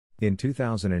In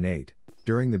 2008,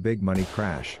 during the big money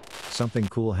crash, something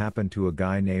cool happened to a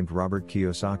guy named Robert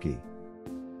Kiyosaki.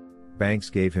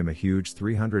 Banks gave him a huge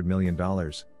 $300 million,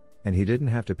 and he didn't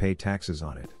have to pay taxes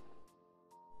on it.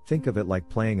 Think of it like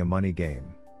playing a money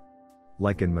game.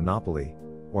 Like in Monopoly,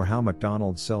 or how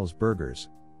McDonald sells burgers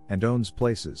and owns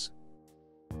places.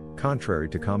 Contrary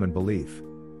to common belief,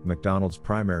 McDonald's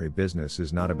primary business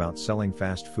is not about selling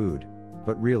fast food,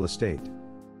 but real estate.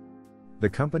 The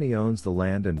company owns the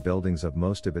land and buildings of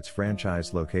most of its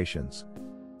franchise locations.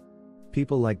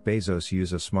 People like Bezos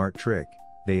use a smart trick: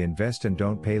 they invest and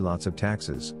don't pay lots of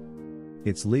taxes.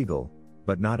 It's legal,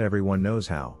 but not everyone knows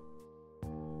how.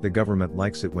 The government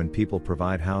likes it when people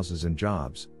provide houses and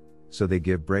jobs, so they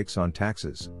give breaks on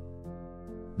taxes.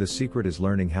 The secret is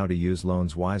learning how to use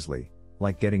loans wisely,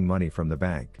 like getting money from the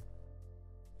bank.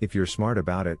 If you're smart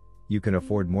about it, you can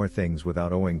afford more things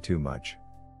without owing too much.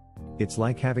 It's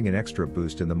like having an extra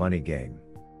boost in the money game.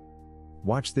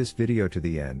 Watch this video to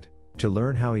the end, to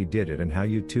learn how he did it and how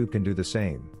you too can do the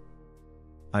same.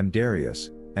 I'm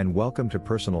Darius, and welcome to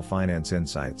Personal Finance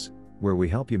Insights, where we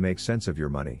help you make sense of your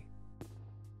money.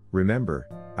 Remember,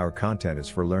 our content is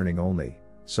for learning only,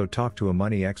 so talk to a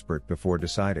money expert before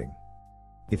deciding.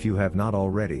 If you have not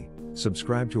already,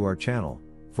 subscribe to our channel,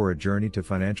 for a journey to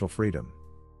financial freedom.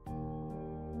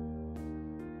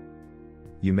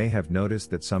 You may have noticed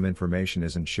that some information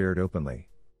isn't shared openly.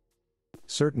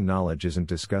 Certain knowledge isn't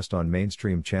discussed on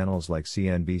mainstream channels like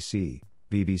CNBC,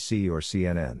 BBC or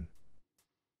CNN.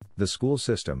 The school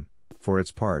system, for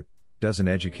its part, doesn't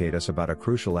educate us about a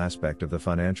crucial aspect of the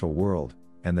financial world,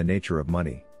 and the nature of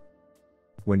money.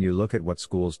 When you look at what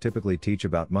schools typically teach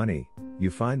about money, you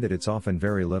find that it's often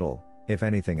very little, if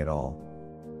anything at all.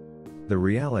 The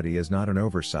reality is not an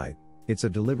oversight, it's a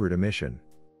deliberate omission.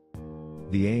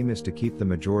 The aim is to keep the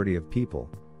majority of people,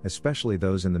 especially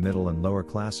those in the middle and lower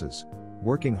classes,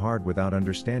 working hard without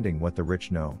understanding what the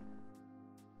rich know.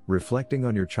 Reflecting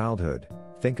on your childhood,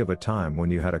 think of a time when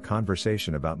you had a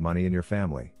conversation about money in your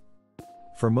family.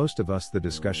 For most of us, the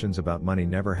discussions about money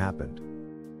never happened.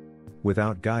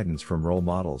 Without guidance from role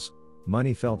models,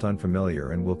 money felt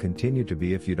unfamiliar and will continue to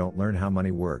be if you don't learn how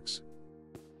money works.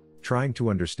 Trying to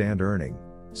understand earning,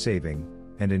 saving,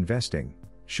 and investing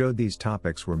showed these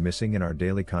topics were missing in our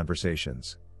daily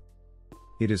conversations.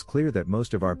 It is clear that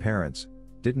most of our parents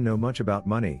didn't know much about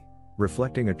money,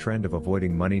 reflecting a trend of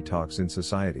avoiding money talks in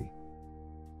society.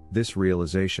 This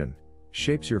realization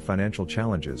shapes your financial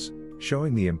challenges,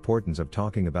 showing the importance of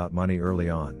talking about money early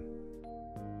on.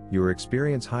 Your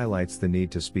experience highlights the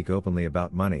need to speak openly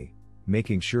about money,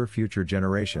 making sure future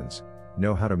generations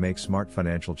know how to make smart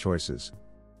financial choices.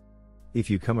 If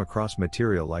you come across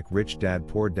material like Rich Dad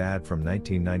Poor Dad from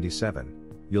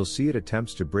 1997, you'll see it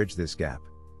attempts to bridge this gap,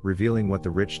 revealing what the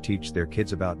rich teach their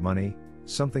kids about money,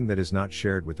 something that is not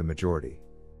shared with the majority.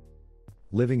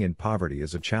 Living in poverty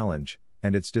is a challenge,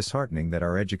 and it's disheartening that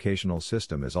our educational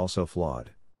system is also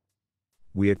flawed.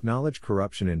 We acknowledge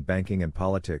corruption in banking and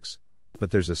politics,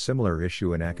 but there's a similar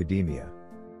issue in academia.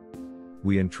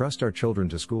 We entrust our children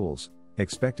to schools,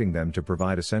 expecting them to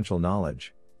provide essential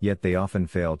knowledge, yet they often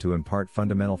fail to impart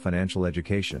fundamental financial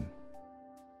education.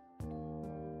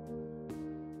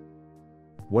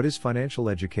 What is financial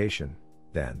education,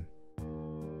 then?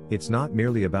 It's not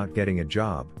merely about getting a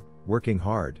job, working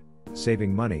hard,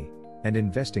 saving money, and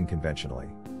investing conventionally.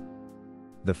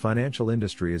 The financial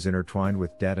industry is intertwined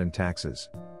with debt and taxes.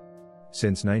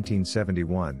 Since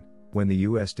 1971, when the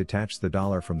US detached the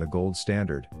dollar from the gold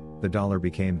standard, the dollar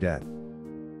became debt.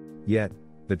 Yet,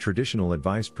 the traditional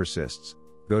advice persists: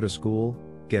 go to school,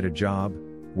 get a job,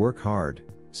 work hard,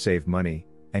 save money,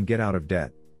 and get out of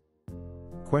debt.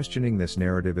 Questioning this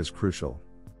narrative is crucial.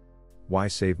 Why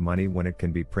save money when it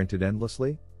can be printed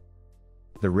endlessly?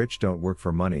 The rich don't work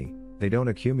for money, they don't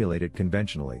accumulate it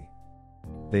conventionally.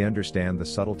 They understand the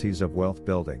subtleties of wealth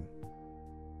building.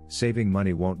 Saving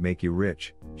money won't make you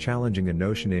rich, challenging a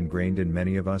notion ingrained in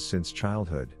many of us since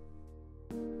childhood.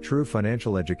 True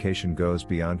financial education goes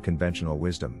beyond conventional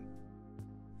wisdom.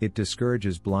 It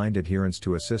discourages blind adherence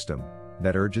to a system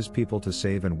that urges people to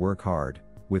save and work hard,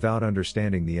 without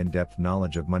understanding the in-depth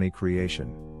knowledge of money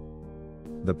creation.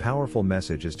 The powerful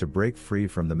message is to break free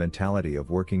from the mentality of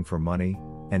working for money,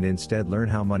 and instead learn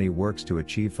how money works to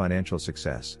achieve financial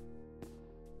success.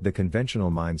 The conventional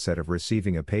mindset of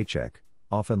receiving a paycheck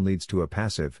often leads to a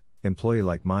passive,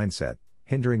 employee-like mindset,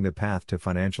 hindering the path to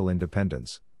financial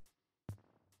independence.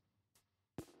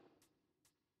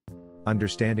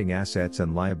 Understanding assets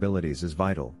and liabilities is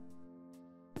vital.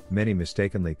 Many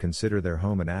mistakenly consider their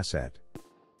home an asset,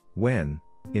 when,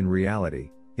 in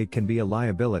reality, it can be a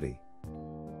liability.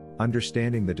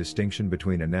 Understanding the distinction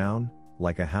between a noun,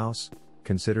 like a house,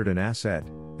 considered an asset,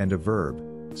 and a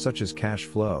verb, such as cash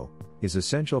flow, is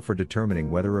essential for determining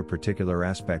whether a particular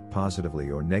aspect positively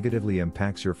or negatively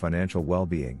impacts your financial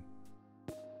well-being.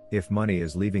 If money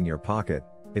is leaving your pocket,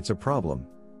 it's a problem.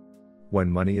 When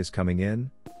money is coming in,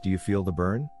 do you feel the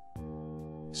burn?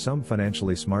 Some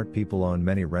financially smart people own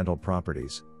many rental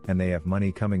properties, and they have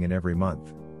money coming in every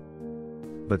month.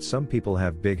 But some people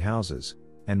have big houses,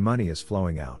 and money is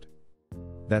flowing out.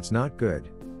 That's not good.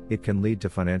 It can lead to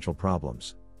financial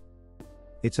problems.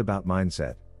 It's about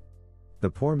mindset. The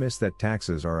poor miss that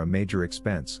taxes are a major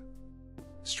expense.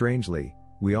 Strangely,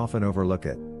 we often overlook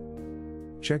it.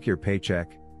 Check your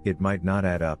paycheck, it might not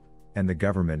add up, and the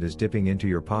government is dipping into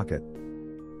your pocket.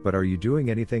 But are you doing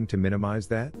anything to minimize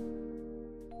that?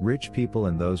 Rich people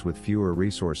and those with fewer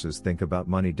resources think about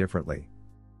money differently.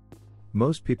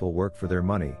 Most people work for their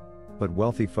money, but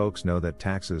wealthy folks know that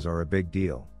taxes are a big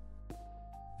deal.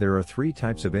 There are 3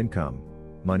 types of income: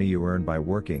 money you earn by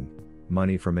working,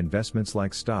 money from investments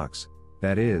like stocks,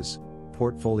 that is,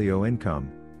 portfolio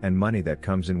income, and money that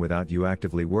comes in without you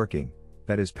actively working,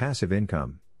 that is passive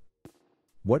income.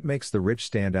 What makes the rich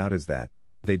stand out is that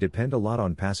they depend a lot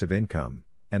on passive income,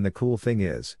 and the cool thing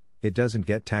is, it doesn't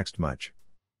get taxed much.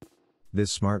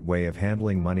 This smart way of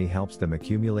handling money helps them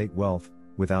accumulate wealth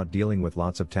without dealing with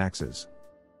lots of taxes.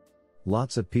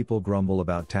 Lots of people grumble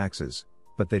about taxes,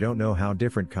 but they don't know how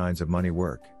different kinds of money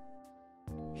work.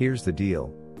 Here's the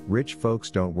deal: rich folks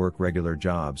don't work regular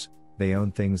jobs, they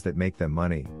own things that make them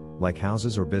money, like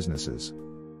houses or businesses.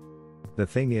 The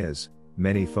thing is,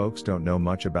 many folks don't know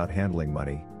much about handling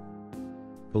money.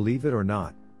 Believe it or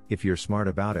not, if you're smart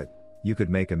about it, you could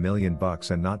make $1 million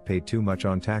and not pay too much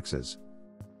on taxes.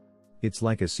 It's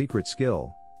like a secret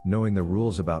skill. Knowing the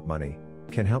rules about money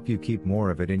can help you keep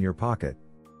more of it in your pocket.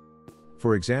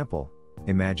 For example,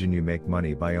 imagine you make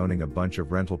money by owning a bunch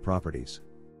of rental properties.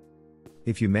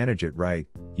 If you manage it right,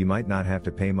 you might not have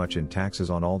to pay much in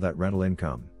taxes on all that rental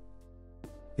income.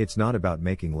 It's not about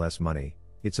making less money,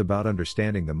 it's about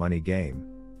understanding the money game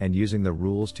and using the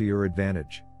rules to your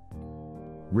advantage.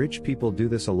 Rich people do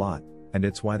this a lot, and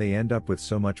it's why they end up with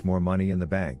so much more money in the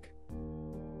bank.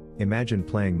 Imagine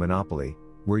playing Monopoly,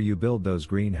 where you build those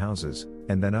green houses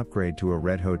and then upgrade to a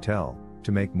red hotel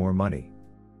to make more money.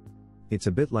 It's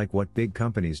a bit like what big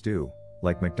companies do,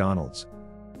 like McDonald's.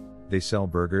 They sell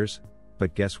burgers,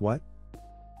 but guess what?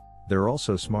 They're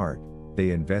also smart.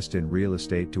 They invest in real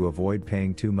estate to avoid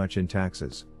paying too much in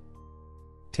taxes.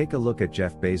 Take a look at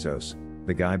Jeff Bezos,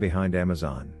 the guy behind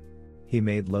Amazon. He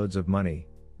made loads of money,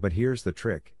 but here's the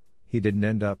trick: he didn't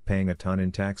end up paying a ton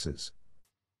in taxes.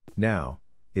 Now,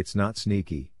 it's not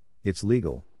sneaky, it's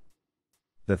legal.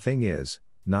 The thing is,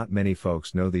 not many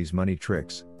folks know these money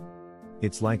tricks.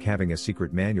 It's like having a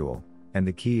secret manual, and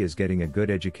the key is getting a good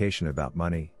education about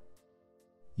money.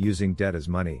 Using debt as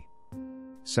money.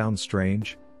 Sounds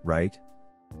strange, right?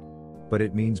 But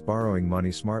it means borrowing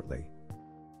money smartly.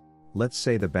 Let's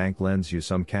say the bank lends you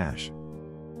some cash.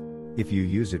 If you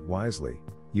use it wisely,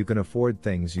 you can afford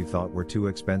things you thought were too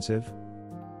expensive.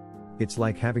 It's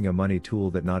like having a money tool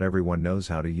that not everyone knows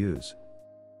how to use.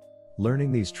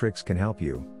 Learning these tricks can help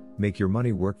you make your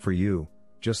money work for you,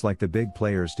 just like the big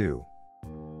players do.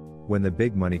 When the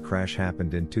big money crash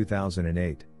happened in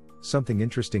 2008, something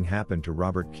interesting happened to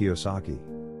Robert Kiyosaki.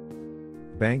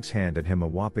 Banks handed him a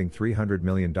whopping $300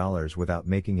 million without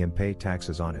making him pay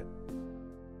taxes on it.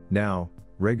 Now,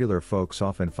 regular folks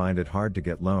often find it hard to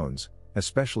get loans,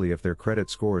 especially if their credit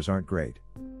scores aren't great.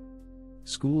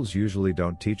 Schools usually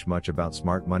don't teach much about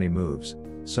smart money moves,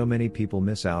 so many people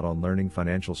miss out on learning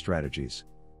financial strategies.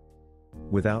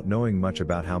 Without knowing much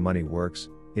about how money works,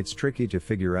 it's tricky to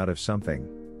figure out if something,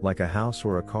 like a house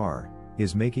or a car,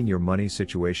 is making your money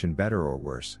situation better or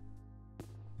worse.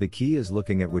 The key is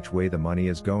looking at which way the money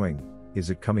is going.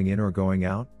 Is it coming in or going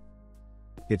out?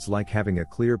 It's like having a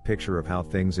clear picture of how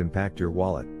things impact your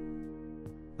wallet.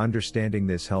 Understanding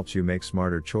this helps you make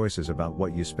smarter choices about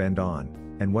what you spend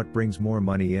on, and what brings more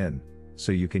money in,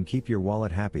 so you can keep your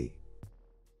wallet happy.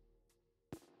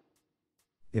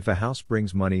 If a house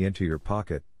brings money into your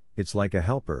pocket, it's like a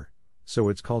helper, so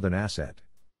it's called an asset.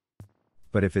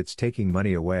 But if it's taking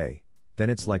money away, then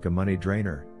it's like a money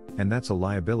drainer, and that's a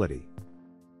liability.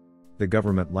 The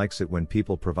government likes it when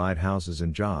people provide houses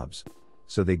and jobs,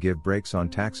 so they give breaks on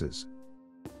taxes.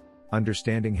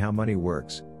 Understanding how money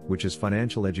works, which is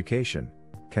financial education,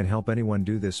 can help anyone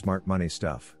do this smart money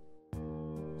stuff.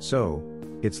 So,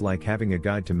 it's like having a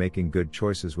guide to making good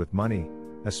choices with money,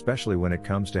 especially when it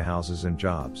comes to houses and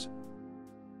jobs.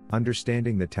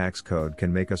 Understanding the tax code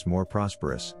can make us more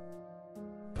prosperous.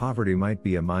 Poverty might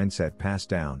be a mindset passed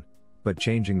down, but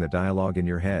changing the dialogue in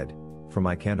your head, from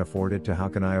 "I can't afford it" to "how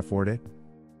can I afford it?"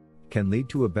 can lead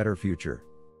to a better future.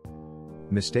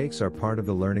 Mistakes are part of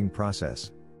the learning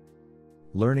process.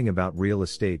 Learning about real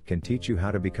estate can teach you how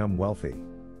to become wealthy,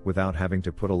 without having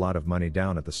to put a lot of money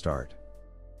down at the start.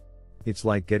 It's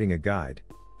like getting a guide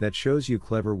that shows you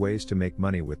clever ways to make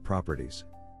money with properties.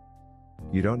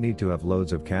 You don't need to have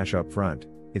loads of cash up front,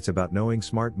 it's about knowing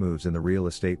smart moves in the real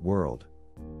estate world.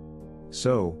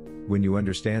 So, when you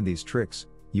understand these tricks,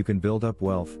 you can build up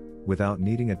wealth, without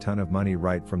needing a ton of money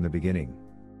right from the beginning.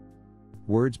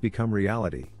 Words become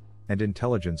reality, and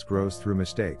intelligence grows through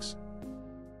mistakes.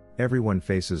 Everyone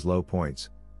faces low points,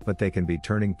 but they can be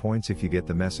turning points if you get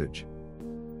the message.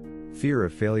 Fear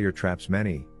of failure traps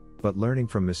many, but learning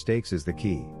from mistakes is the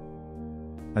key.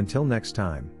 Until next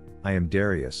time, I am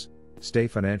Darius, stay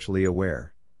financially aware.